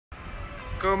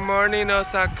Good morning,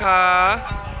 Osaka.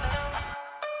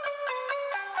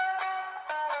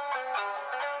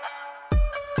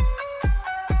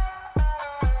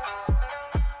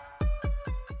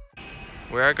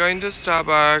 We are going to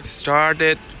Starbucks.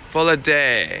 Started for the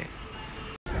day.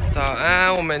 早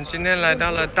安，我们今天来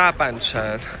到了大阪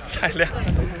城，太亮，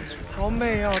好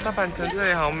美哦！大阪城这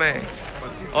里好美。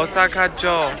Osaka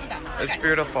Joe, it's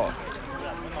beautiful,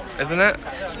 isn't it?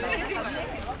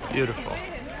 Beautiful,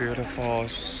 beautiful,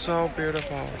 so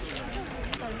beautiful.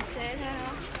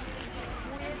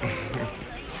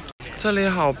 这里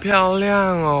好漂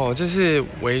亮哦，这是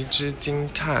为之惊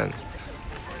叹。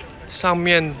上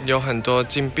面有很多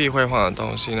金碧辉煌的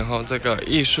东西，然后这个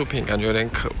艺术品感觉有点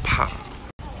可怕。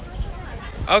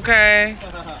Okay.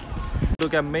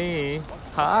 Look at me.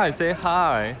 Hi, say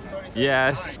hi.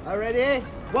 Yes. Are ready?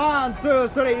 1, 2,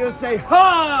 3, you say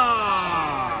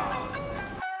ha!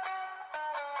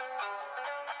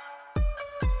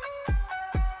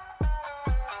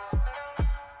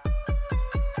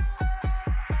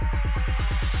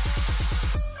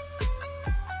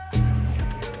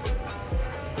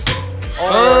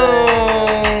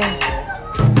 Oh,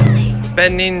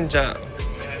 Bad Ninja.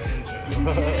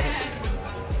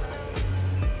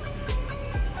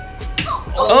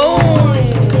 Oh.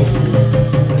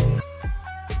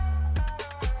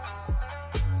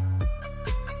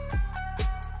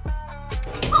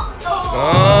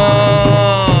 Oh.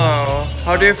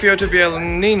 How do you feel to be a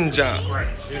ninja?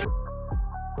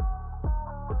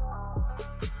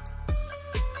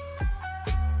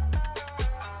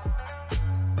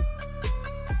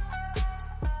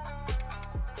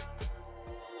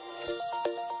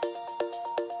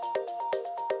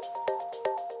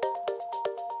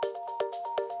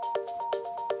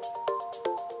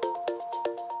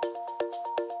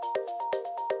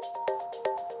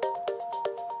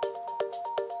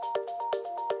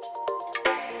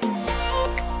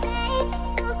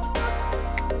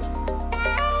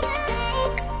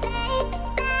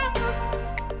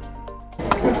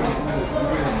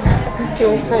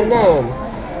 Come on.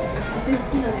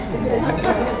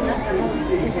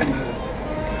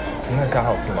 那家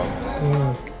好吃吗？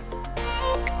嗯。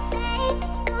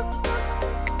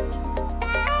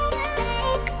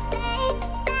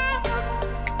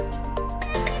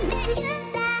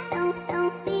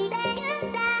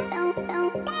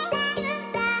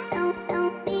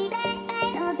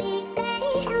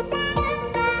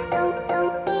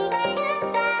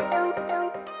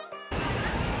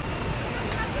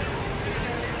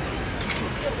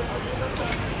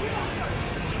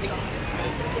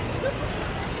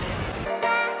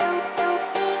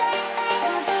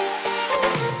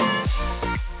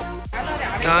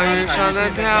章鱼烧在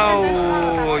跳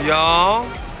舞，有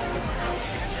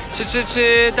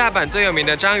吃，大阪最有名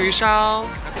的章鱼烧。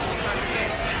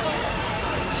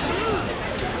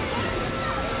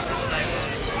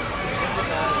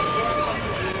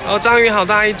哦，章鱼好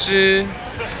大一只，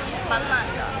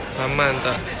满满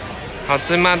的，好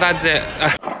吃吗，大姐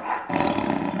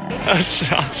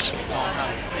？20好吃。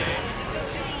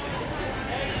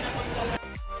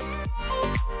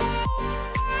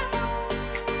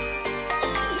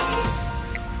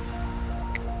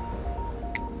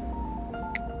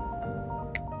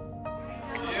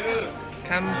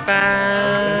乾杯！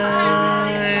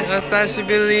お久し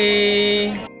ぶ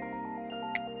り。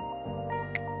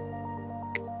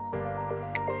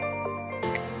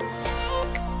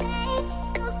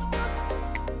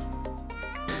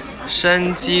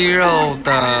生鸡肉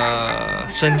的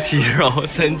生鸡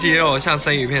肉像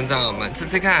生鱼片这样，我们吃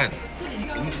吃看。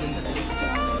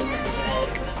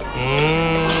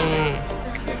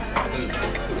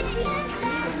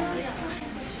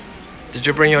Did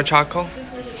you bring your charcoal?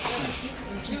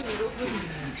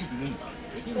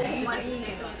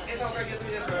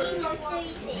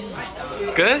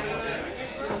 Good?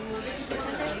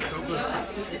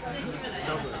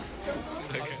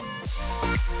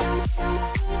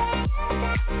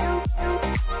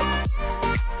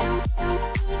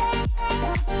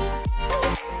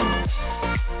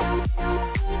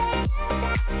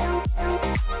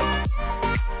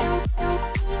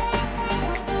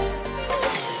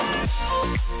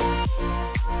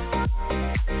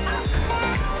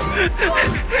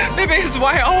 Maybe it's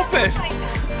wide open.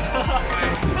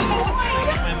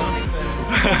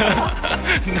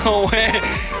 No way.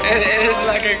 It is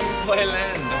like a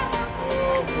playland.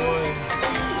 Oh boy.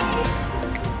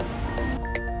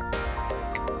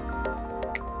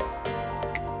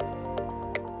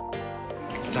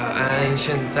 早安，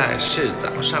现在是早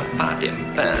上8点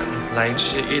半，来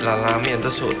吃一兰拉面，这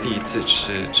是我第一次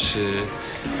吃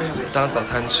当早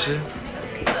餐吃。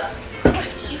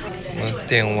我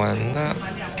点完了，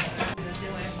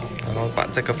然后把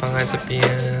这个放在这边，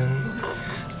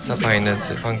再把你的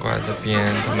纸放过来这边，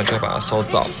他们就把它收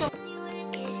走。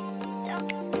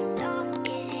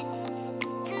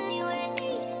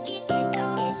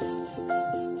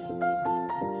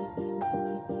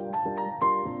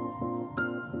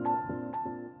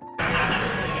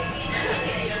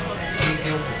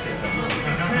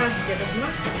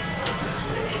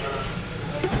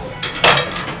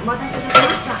お待たせいたしま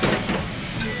した。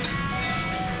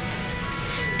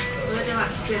それでは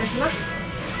失礼いたします。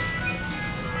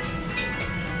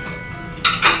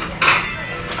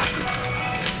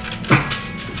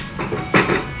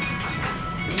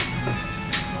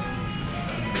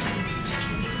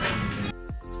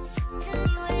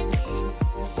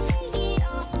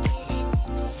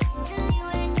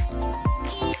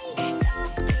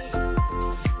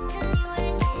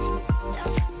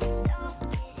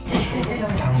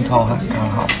汤头很刚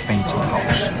好，非常好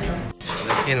吃。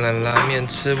一兰拉面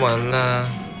吃完了，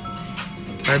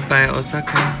拜拜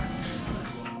，Osaka。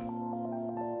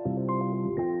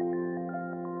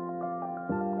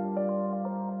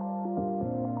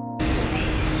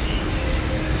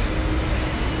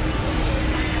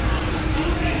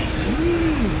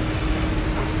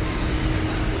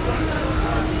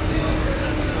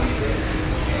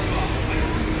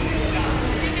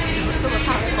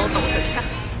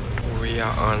We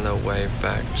are on the way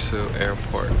back to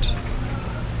airport,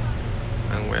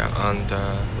 and we are on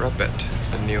the Rabbit,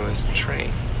 the newest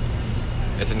train.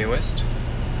 It's the newest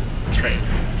Train.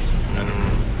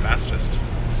 Fastest.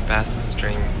 fastest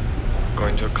train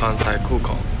going to Kansai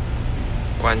Kuko,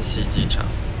 关西机場。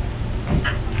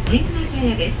天下茶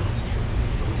屋です。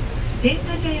天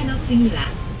下茶屋の次は